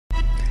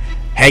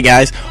Hey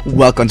guys,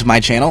 welcome to my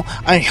channel.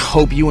 I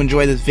hope you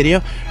enjoy this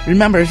video.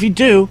 Remember, if you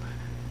do,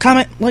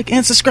 comment, like,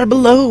 and subscribe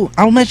below.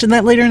 I'll mention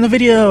that later in the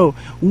video.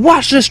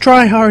 Watch this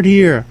tryhard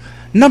here.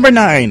 Number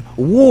 9,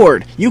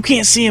 Ward. You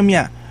can't see him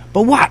yet,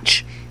 but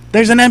watch.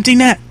 There's an empty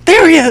net.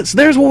 There he is.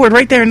 There's Ward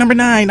right there, number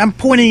 9. I'm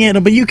pointing at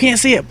him, but you can't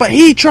see it. But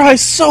he tries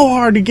so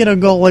hard to get a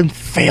goal and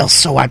fails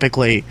so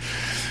epically.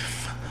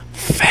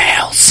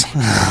 Fails.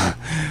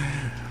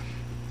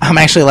 I'm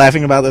actually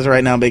laughing about this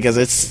right now because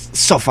it's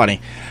so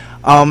funny.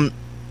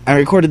 I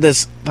recorded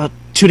this about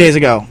 2 days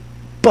ago.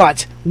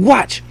 But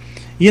watch.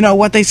 You know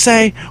what they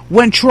say?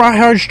 When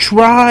tryhards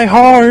try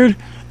hard,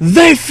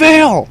 they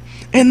fail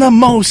in the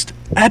most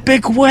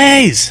epic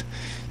ways.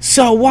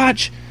 So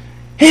watch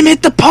him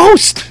hit the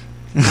post.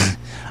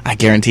 I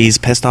guarantee he's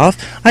pissed off.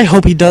 I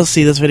hope he does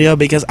see this video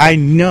because I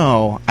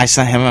know I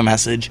sent him a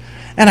message.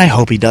 And I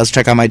hope he does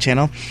check out my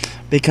channel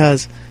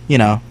because, you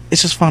know,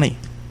 it's just funny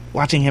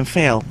watching him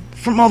fail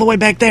from all the way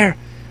back there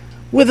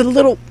with a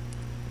little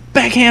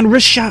backhand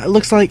wrist shot. It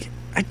looks like,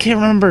 I can't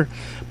remember,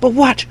 but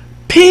watch,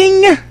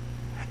 ping.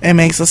 It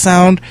makes a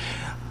sound.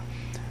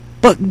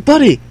 But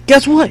buddy,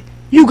 guess what?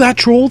 You got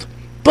trolled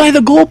by the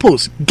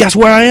goalpost. Guess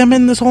where I am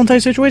in this whole entire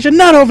situation?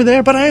 Not over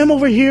there, but I am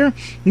over here.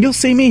 You'll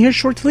see me here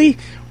shortly.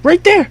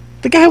 Right there.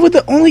 The guy with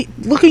the only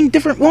looking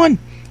different one.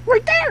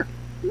 Right there.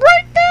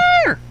 Right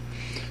there.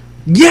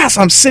 Yes,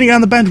 I'm sitting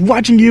on the bench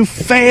watching you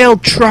fail.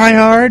 Try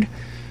hard.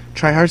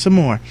 Try hard some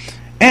more.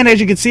 And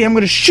as you can see, I'm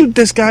going to shoot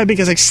this guy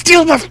because I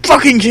steal the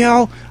fucking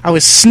kill. I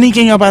was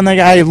sneaking up on that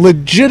guy. I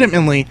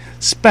legitimately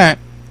spent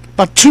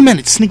about 2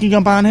 minutes sneaking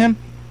up on him.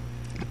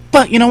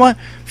 But you know what?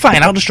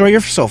 Fine, I'll destroy your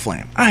soul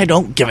flame. I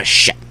don't give a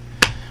shit.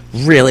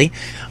 Really?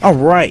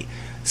 Alright.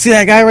 See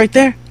that guy right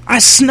there? I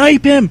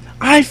snipe him.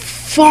 I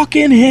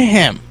fucking hit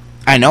him.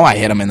 I know I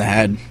hit him in the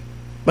head.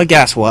 But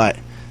guess what?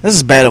 This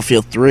is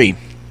Battlefield 3.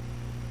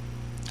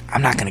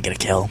 I'm not going to get a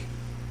kill.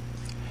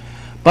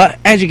 But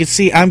as you can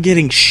see, I'm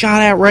getting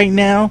shot at right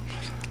now.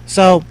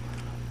 So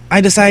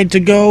I decided to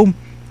go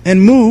and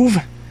move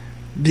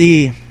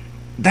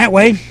that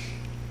way.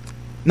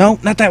 No,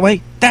 not that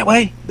way. That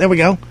way. There we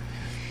go.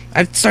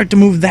 I start to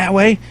move that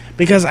way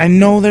because I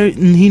know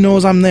he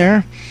knows I'm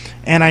there.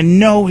 And I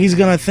know he's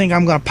going to think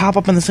I'm going to pop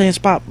up in the same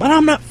spot. But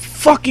I'm not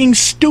fucking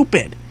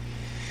stupid.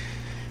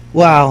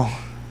 Well,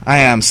 I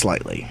am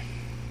slightly.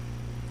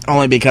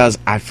 Only because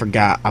I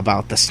forgot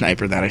about the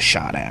sniper that I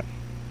shot at.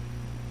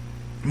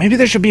 Maybe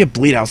there should be a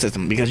bleed out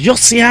system because you'll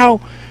see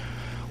how.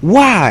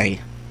 Why?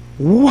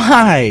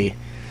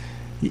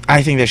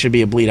 I think there should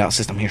be a bleed out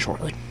system here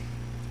shortly.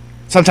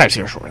 Sometimes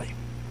here shortly.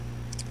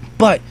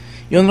 But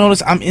you'll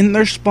notice I'm in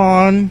their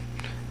spawn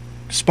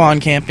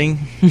camping.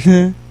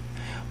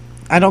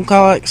 I don't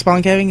call it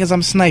spawn camping because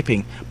I'm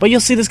sniping. But you'll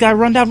see this guy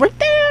run down right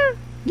there.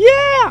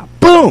 Yeah!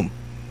 Boom!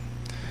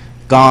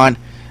 Gone.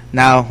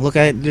 Now look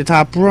at the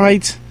top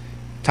right.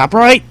 Top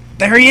right.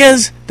 There he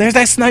is. There's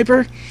that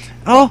sniper.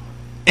 Oh.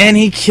 And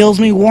he kills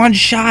me one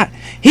shot.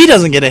 He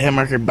doesn't get a hit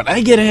marker, but I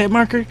get a hit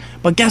marker.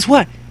 But guess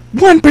what?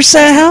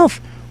 1%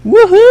 health.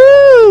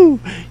 Woohoo!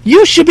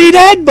 You should be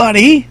dead,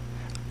 buddy.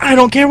 I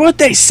don't care what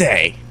they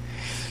say.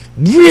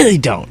 Really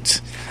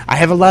don't. I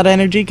have a lot of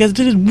energy because it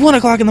is 1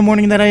 o'clock in the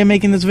morning that I am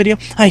making this video.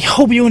 I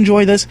hope you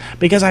enjoy this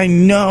because I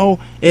know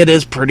it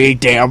is pretty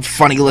damn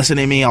funny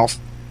listening to me all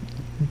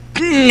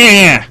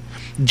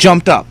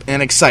jumped up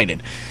and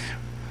excited.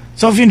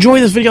 So if you enjoy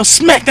this video,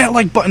 smack that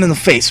like button in the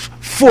face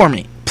for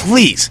me.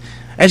 Please.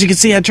 As you can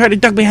see, I tried to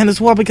duck behind this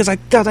wall because I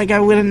thought that guy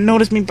wouldn't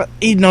notice me, but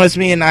he noticed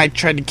me and I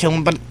tried to kill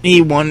him, but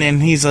he won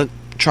and he's a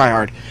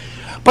tryhard.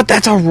 But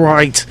that's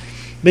alright,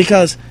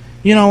 because,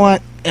 you know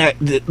what?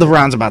 The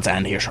round's about to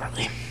end here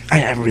shortly.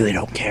 I really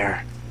don't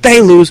care.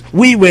 They lose,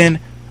 we win.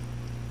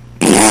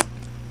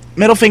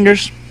 Middle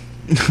fingers.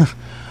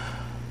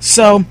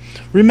 So,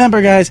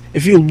 remember guys,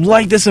 if you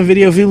like this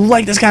video, if you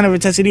like this kind of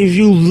intensity, if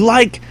you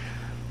like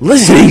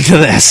listening to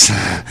this,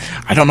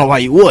 I don't know why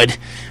you would,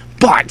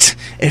 but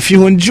if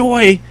you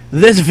enjoy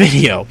this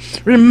video,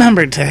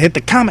 remember to hit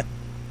the comment.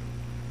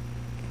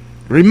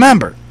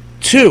 Remember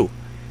to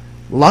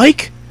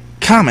like,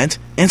 comment,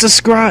 and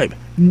subscribe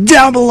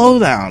down below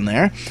down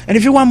there. And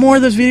if you want more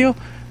of this video,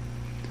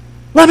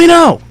 let me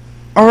know.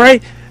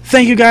 Alright?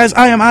 Thank you guys.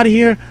 I am out of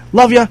here.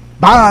 Love ya.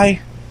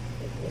 Bye.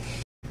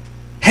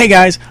 Hey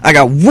guys, I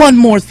got one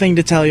more thing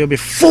to tell you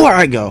before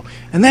I go.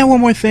 And that one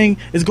more thing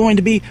is going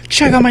to be,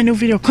 check out my new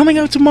video coming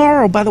out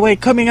tomorrow. By the way,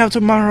 coming out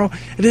tomorrow.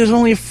 It is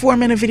only a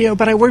 4-minute video,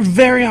 but I worked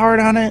very hard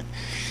on it.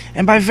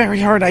 And by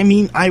very hard, I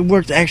mean I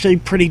worked actually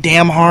pretty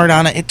damn hard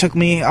on it. It took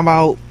me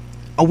about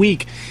a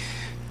week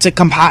to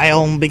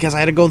compile because I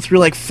had to go through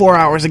like 4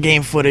 hours of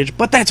game footage.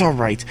 But that's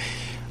alright.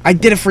 I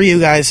did it for you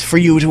guys, for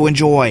you to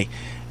enjoy.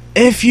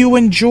 If you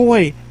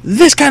enjoy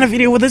this kind of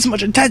video with this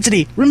much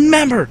intensity,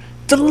 remember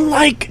to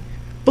like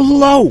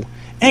below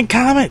and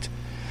comment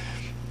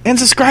and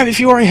subscribe if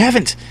you already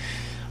haven't.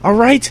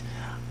 Alright?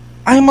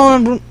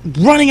 I'm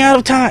running out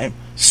of time.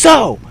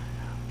 So,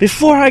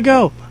 before I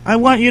go, I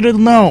want you to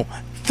know,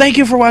 thank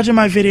you for watching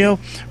my video.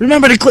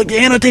 Remember to click the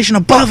annotation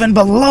above and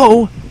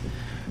below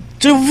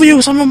to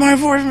view some of my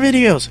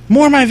videos,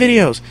 more of my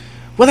videos,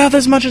 without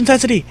this much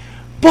intensity.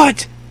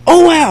 But,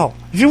 oh well,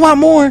 if you want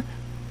more,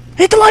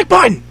 hit the like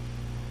button.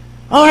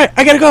 Alright,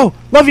 I gotta go.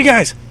 Love you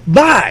guys.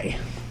 Bye.